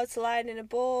they are to lying in a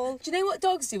ball? Do you know what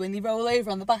dogs do when they roll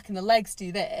over on the back and the legs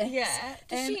do this? Yeah.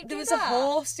 Do sheep there do was that? a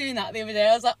horse doing that the other day.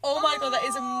 I was like, oh my God, that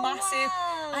is a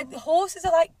massive... Wow. Horses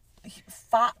are like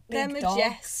fat, They're big dogs.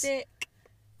 majestic.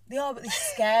 They are, but they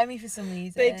scare me for some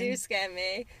reason. They do scare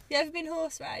me. Have you ever been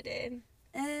horse riding?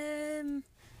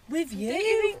 With you? Don't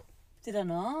you think- Did I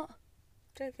not?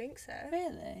 Don't think so.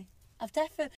 Really? I've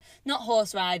definitely not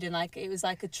horse riding. Like it was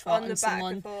like a trot On the and back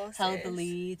someone of horses. held the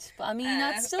lead. But I mean,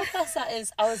 I'd still class that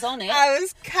as I was on it. I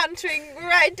was cantering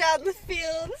right down the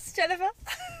fields, Jennifer.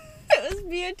 It was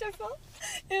beautiful.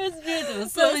 It was beautiful.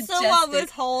 So So someone was majestic.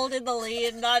 holding the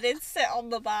lead and I did sit on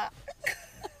the back.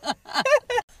 Do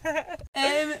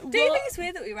you What- think it's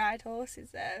weird that we ride horses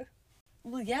though?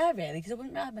 Well, yeah, really, because I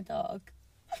wouldn't ride my dog.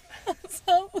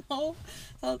 Sounds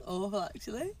awful,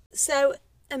 actually. So,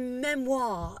 a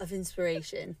memoir of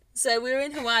inspiration. So, we were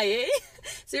in Hawaii.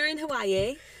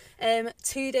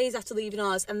 2 days after leaving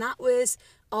Oz, and that was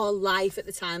our life at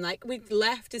the time. Like, we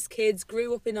left as kids,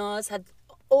 grew up in Oz, had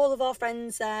all of our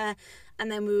friends there, and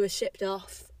then we were shipped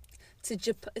off to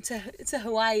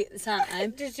Hawaii at the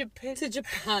time. Did you pick? To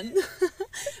Japan.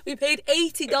 We paid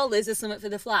 $80 or something for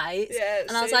the flights. Yeah, it's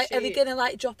and I was so like, are they cheap. gonna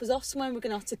like drop us off somewhere? We're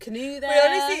gonna have to canoe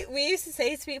there. We used to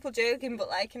say to people joking, but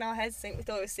like in our heads, I think we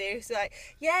thought it was serious. We're like,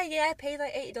 yeah, paid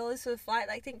like $80 for the flight.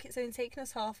 Like, think it's only taking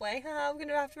us halfway. I'm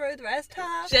gonna have to row the rest.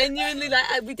 Genuinely,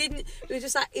 like we were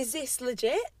just like, is this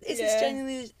legit? Is this Yeah.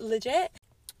 genuinely legit?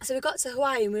 So we got to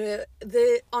Hawaii and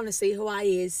honestly,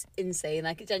 Hawaii is insane,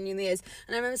 like it genuinely is.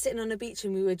 And I remember sitting on a beach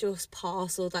and we were just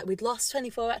parcelled, like we'd lost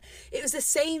 24 hours. It was the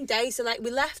same day, so like we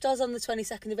left Oz on the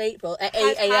 22nd of April at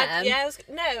 8 a.m.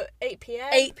 8 p.m.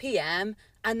 8 p.m.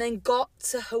 and then got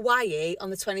to Hawaii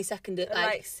on the 22nd at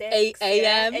like 6, 8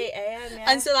 a.m. 8 a.m. Yeah.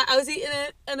 And so like I was eating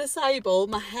an acai bowl,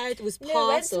 my head was no, we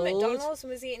went to parcelled. McDonald's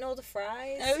and was eating all the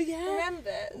fries. Oh yeah. Remember?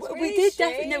 It was We really did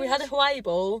definitely. No, we had a strange. Hawaii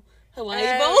bowl.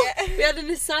 Yeah. We had an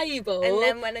acai bowl. And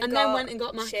then went and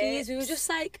got Mackey's. chips. We were just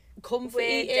like comfort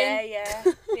Weird eating. day,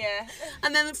 yeah.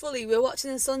 And then fully we were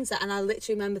watching the sunset and I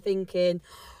literally remember thinking,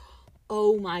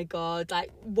 oh my God,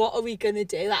 like what are we gonna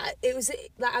do? Like it was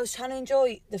like I was trying to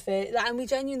enjoy the first, like, and we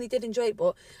genuinely did enjoy it,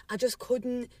 but I just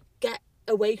couldn't get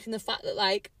away from the fact that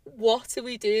like what are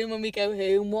we doing when we go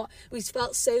home? What we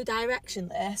felt so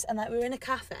directionless, and like we were in a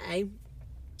cafe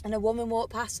and a woman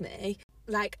walked past me.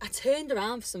 Like I turned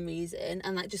around for some reason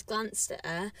and like just glanced at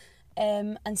her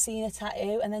and seen a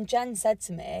tattoo, and then Jen said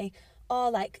to me, oh,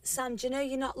 like, Sam, do you know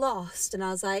you're not lost? And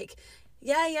I was like,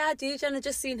 yeah, I do, Jen. I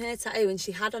just seen her tattoo, and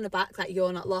she had on her back like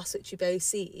you're not lost, which you both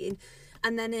seen.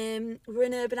 And then we're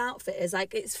in Urban Outfitters,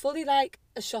 like it's fully like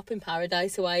a shopping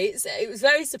paradise Hawaii. It was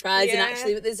very surprising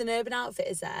actually, but there's an Urban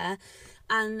Outfitters there.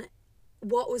 And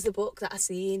what was the book that I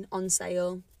seen on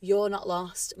sale? You're Not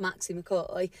Lost, Maxie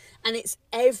McCoy. And it's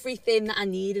everything that I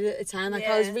needed at the time. Like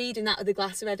I was reading that with a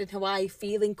glass of red in Hawaii,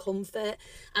 feeling comfort.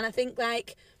 And I think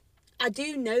like, I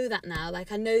do know that now.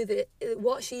 Like I know that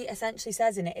what she essentially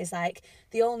says in it is like,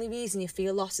 the only reason you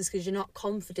feel lost is because you're not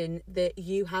confident that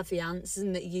you have the answers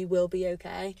and that you will be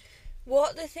okay.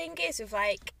 What the thing is with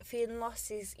like feeling lost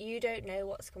is you don't know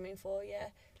what's coming for you.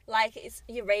 Like it's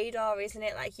your radar, isn't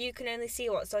it? Like you can only see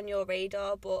what's on your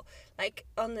radar, but like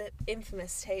on the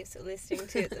infamous tapes that we're listening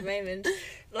to at the moment,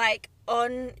 like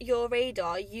on your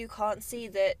radar you can't see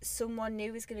that someone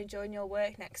new is going to join your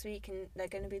work next week and they're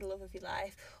going to be the love of your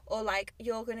life, or like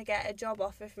you're going to get a job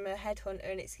offer from a headhunter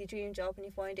and it's your dream job and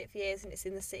you've wanted it for years and it's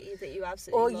in the city that you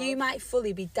absolutely Or love. you might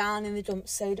fully be down in the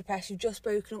dumps, so depressed, you've just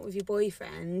broken up with your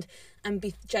boyfriend and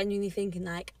be genuinely thinking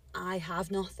like, I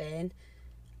have nothing.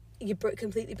 you're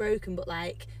completely broken, but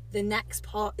like the next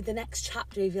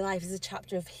chapter of your life is a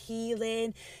chapter of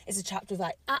healing. It's a chapter of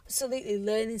like absolutely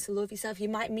learning to love yourself. You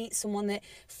might meet someone that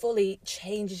fully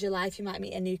changes your life. You might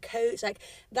meet a new coach. Like,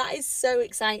 that is so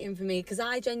exciting for me, because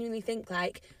I genuinely think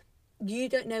like you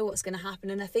don't know what's going to happen.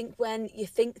 And I think when you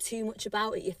think too much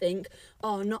about it, you think,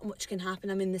 oh, not much can happen.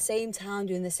 I'm in the same town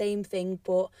doing the same thing.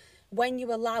 But when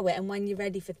you allow it and when you're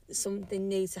ready for something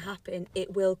new to happen,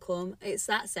 it will come. It's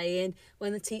that saying,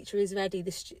 when the teacher is ready,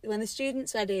 when the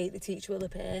student's ready, the teacher will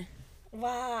appear.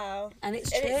 Wow. And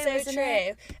it's true, and it's so isn't true.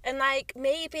 it? And like,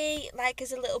 maybe like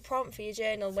as a little prompt for your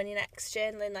journal when you're next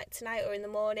journaling, like tonight or in the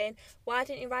morning, why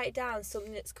didn't you write down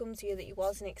something that's come to you that you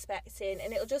wasn't expecting?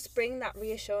 And it'll just bring that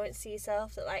reassurance to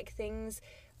yourself that like things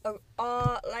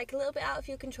are like a little bit out of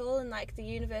your control, and like the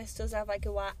universe does have like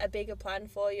a bigger plan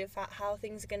for you of how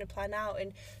things are going to plan out,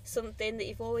 and something that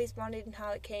you've always wanted and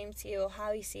how it came to you, or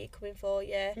how you see it coming for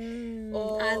you.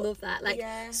 I love that. Like,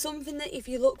 something that if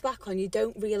you look back on, you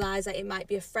don't realise that it might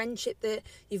be a friendship that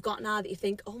you've got now that you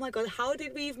think, oh my God, how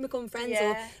did we even become friends?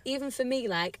 Or even for me,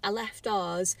 like, I left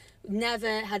ours,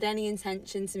 never had any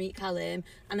intention to meet Callum,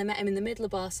 and I met him in the middle of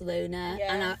Barcelona,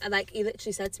 and I like, he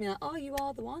literally said to me like, oh, you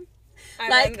are the one.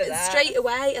 Like, straight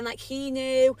away, and like, he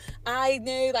knew, I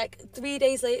knew. Like, 3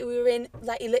 days later we were in,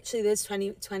 like, he literally lives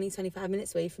 25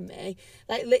 minutes away from me,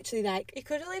 like, literally, like, he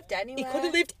could have lived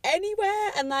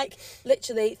anywhere. And like,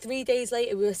 literally 3 days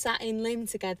later we were sat in Lim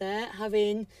together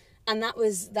having, and that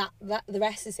was that the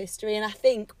rest is history. And I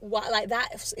think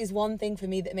that is one thing for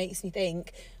me that makes me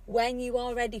think, when you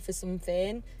are ready for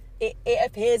something, it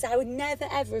appears. I would never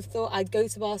ever have thought I'd go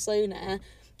to Barcelona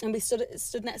and be stood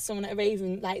next to someone at a rave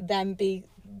and like them be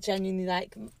genuinely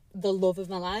like the love of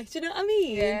my life. Do you know what I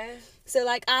mean? Yeah. So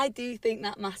like, I do think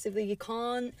that massively. You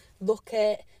can't look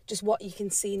at just what you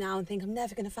can see now and think, I'm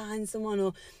never going to find someone,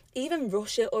 or even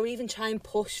rush it, or even try and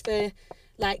push for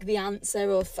like the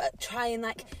answer, or try and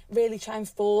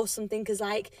force something, because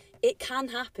like, it can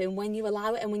happen when you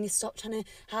allow it, and when you stop trying to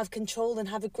have control and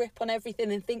have a grip on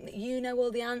everything and think that you know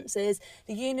all the answers.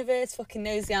 The universe fucking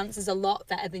knows the answers a lot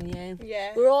better than you.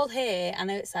 Yeah. We're all here. I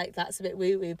know it's like, that's a bit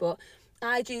woo-woo, but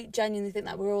I do genuinely think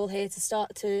that we're all here to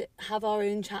start to have our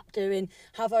own chapter and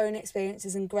have our own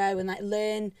experiences and grow and like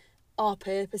learn our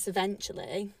purpose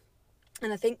eventually.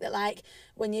 And I think that like,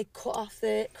 when you cut off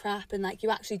the crap and like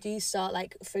you actually do start,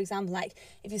 like, for example, like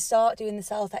if you start doing the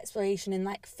self-exploration and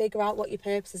like figure out what your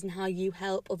purpose is and how you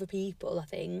help other people, I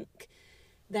think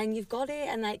then you've got it,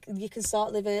 and like you can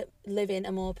start living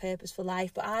a more purposeful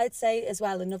life. But I'd say as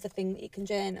well, another thing that you can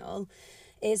journal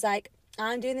is like,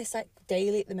 I'm doing this like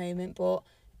daily at the moment, but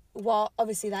what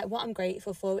I'm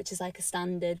grateful for, which is like a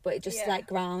standard, but it just like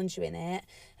grounds you in it.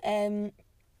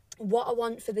 What I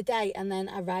want for the day, and then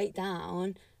I write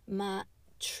down my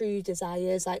true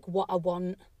desires, like what I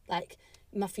want, like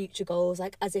my future goals,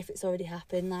 like as if it's already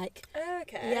happened. Like,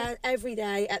 yeah, every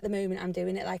day at the moment I'm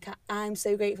doing it. Like, I'm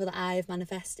so grateful that I've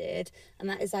manifested, and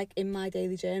that is like in my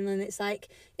daily journal. And it's like,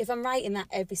 if I'm writing that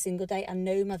every single day, I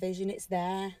know my vision, it's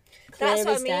there. That's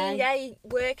what I mean. Yeah, you're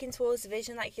working towards the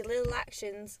vision, like your little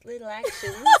actions your little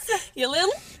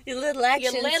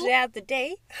actions throughout the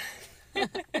day.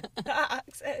 Throughout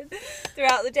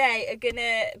the day are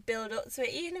gonna build up to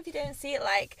it, even if you don't see it.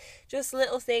 Like, just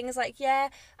little things like, I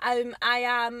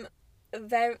am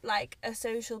very like a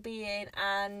social being,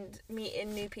 and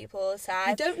meeting new people all the time.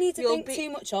 You don't need to think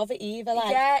too much of it either.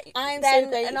 Like, I'm so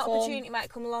grateful. An opportunity might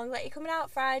come along, like, you're coming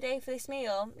out Friday for this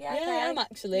meal. I am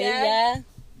actually.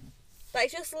 Like,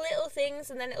 just little things,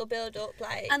 and then it'll build up.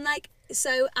 Like, and like,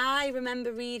 so I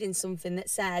remember reading something that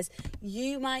says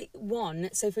you might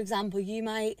want, so for example, you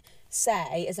might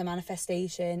say as a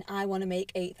manifestation, I want to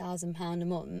make £8,000 a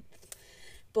month,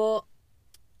 but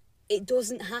it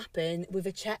doesn't happen with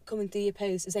a check coming through your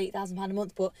post as £8,000 a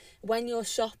month. But when you're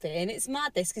shopping, it's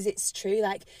mad this, because it's true,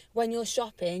 like when you're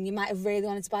shopping, you might have really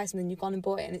wanted to buy something, you've gone and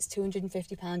bought it, and it's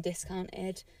 £250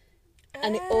 discounted.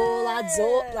 And it all adds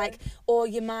up, like, or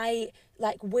you might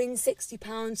like win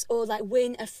 £60, or like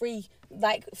win a free,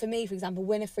 like for me, for example,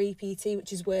 win a free PT,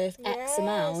 which is worth X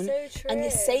amount, so true. And you're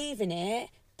saving it,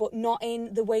 but not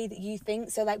in the way that you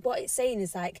think. So like, what it's saying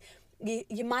is like,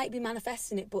 you might be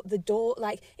manifesting it, but the door,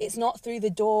 like, it's not through the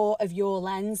door of your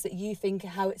lens that you think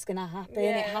how it's going to happen.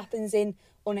 It happens in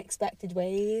unexpected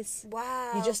ways.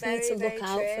 Wow. You just need to look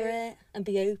out for it and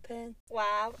be open.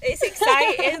 Wow. It's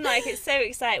exciting. Like, it's so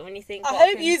exciting when you think, I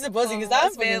hope you're buzzing,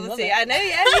 because I'm able to. I know,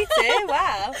 yeah, me too.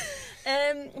 Wow.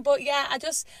 But yeah, I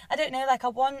don't know, like, I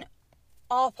want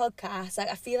our podcast, like,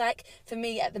 I feel like for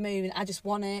me at the moment, I just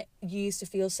want you to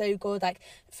feel so good, like,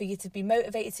 for you to be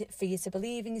motivated, for you to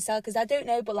believe in yourself, because I don't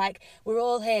know, but like, we're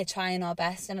all here trying our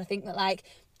best, and I think that like,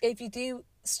 if you do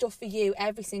stuff for you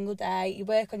every single day, you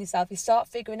work on yourself, you start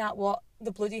figuring out what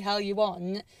the bloody hell you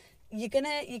want, you're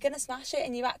gonna smash it,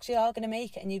 and you actually are gonna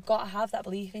make it, and you've got to have that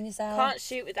belief in yourself. Can't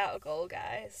shoot without a goal,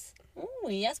 guys. Oh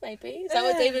yes, maybe. Is that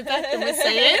what David Beckham was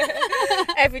saying?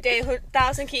 Every day,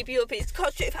 1,000 keep you up. It's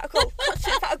can't shoot without a goal. Can't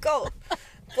shoot without a goal.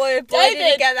 Boy, David!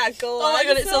 didn't get that goal. Oh my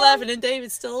god, it's 11 and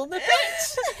David's still on the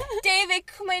pitch. David,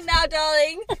 come in now,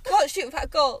 darling. Can't shoot without a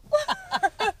goal.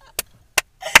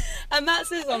 And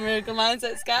that's us on Miracle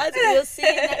Mindsets, guys. We'll see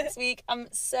you next week. I'm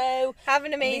so Have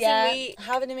an amazing week.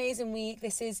 Have an amazing week.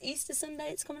 This is Easter Sunday.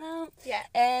 It's coming out.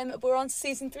 Yeah. We're on to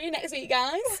season 3 next week,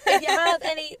 guys. If you have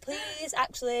any, please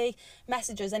actually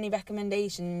message us any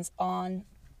recommendations on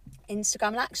Instagram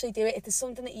and actually do it. If there's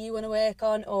something that you want to work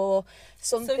on or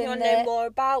something you want to know more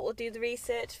about, we'll do the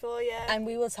research for you. And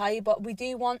we will tell you. But we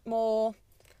do want more.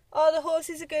 Oh, the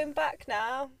horses are going back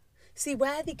now. See,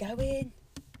 where are they going?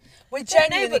 We're Don't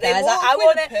know, genuinely, but they guys. walk I with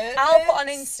want to. purpose. I'll put on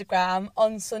Instagram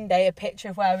on Sunday a picture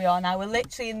of where we are now. We're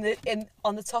literally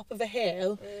on the top of a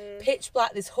hill, pitch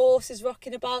black. There's horses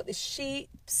rocking about. There's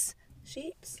sheeps.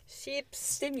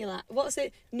 Stimuli. What's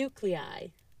it? Nuclei.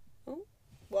 Oh,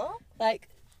 What? like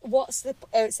what's the?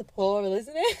 Oh, it's a plural,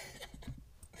 isn't it?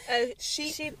 Oh,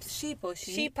 Sheep or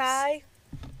sheep? Sheep eye.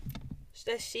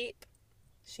 There's sheep.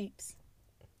 Sheeps.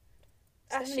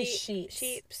 Ah, So many sheep. sheeps.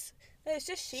 Sheeps. No, it's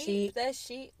just sheep. Sheep. There's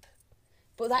sheep.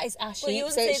 But that is a Well, sheep, you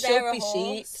would so it say they're should a be horse.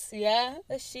 sheeps. Yeah.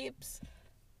 There's sheeps.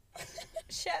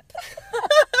 Shep.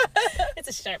 It's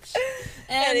a sheep.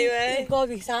 Anyway. God,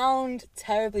 we sound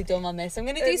terribly dumb on this. I'm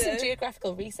going to do some know.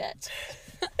 geographical research.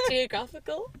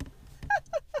 Geographical?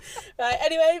 Right,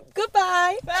 anyway,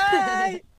 goodbye. Bye.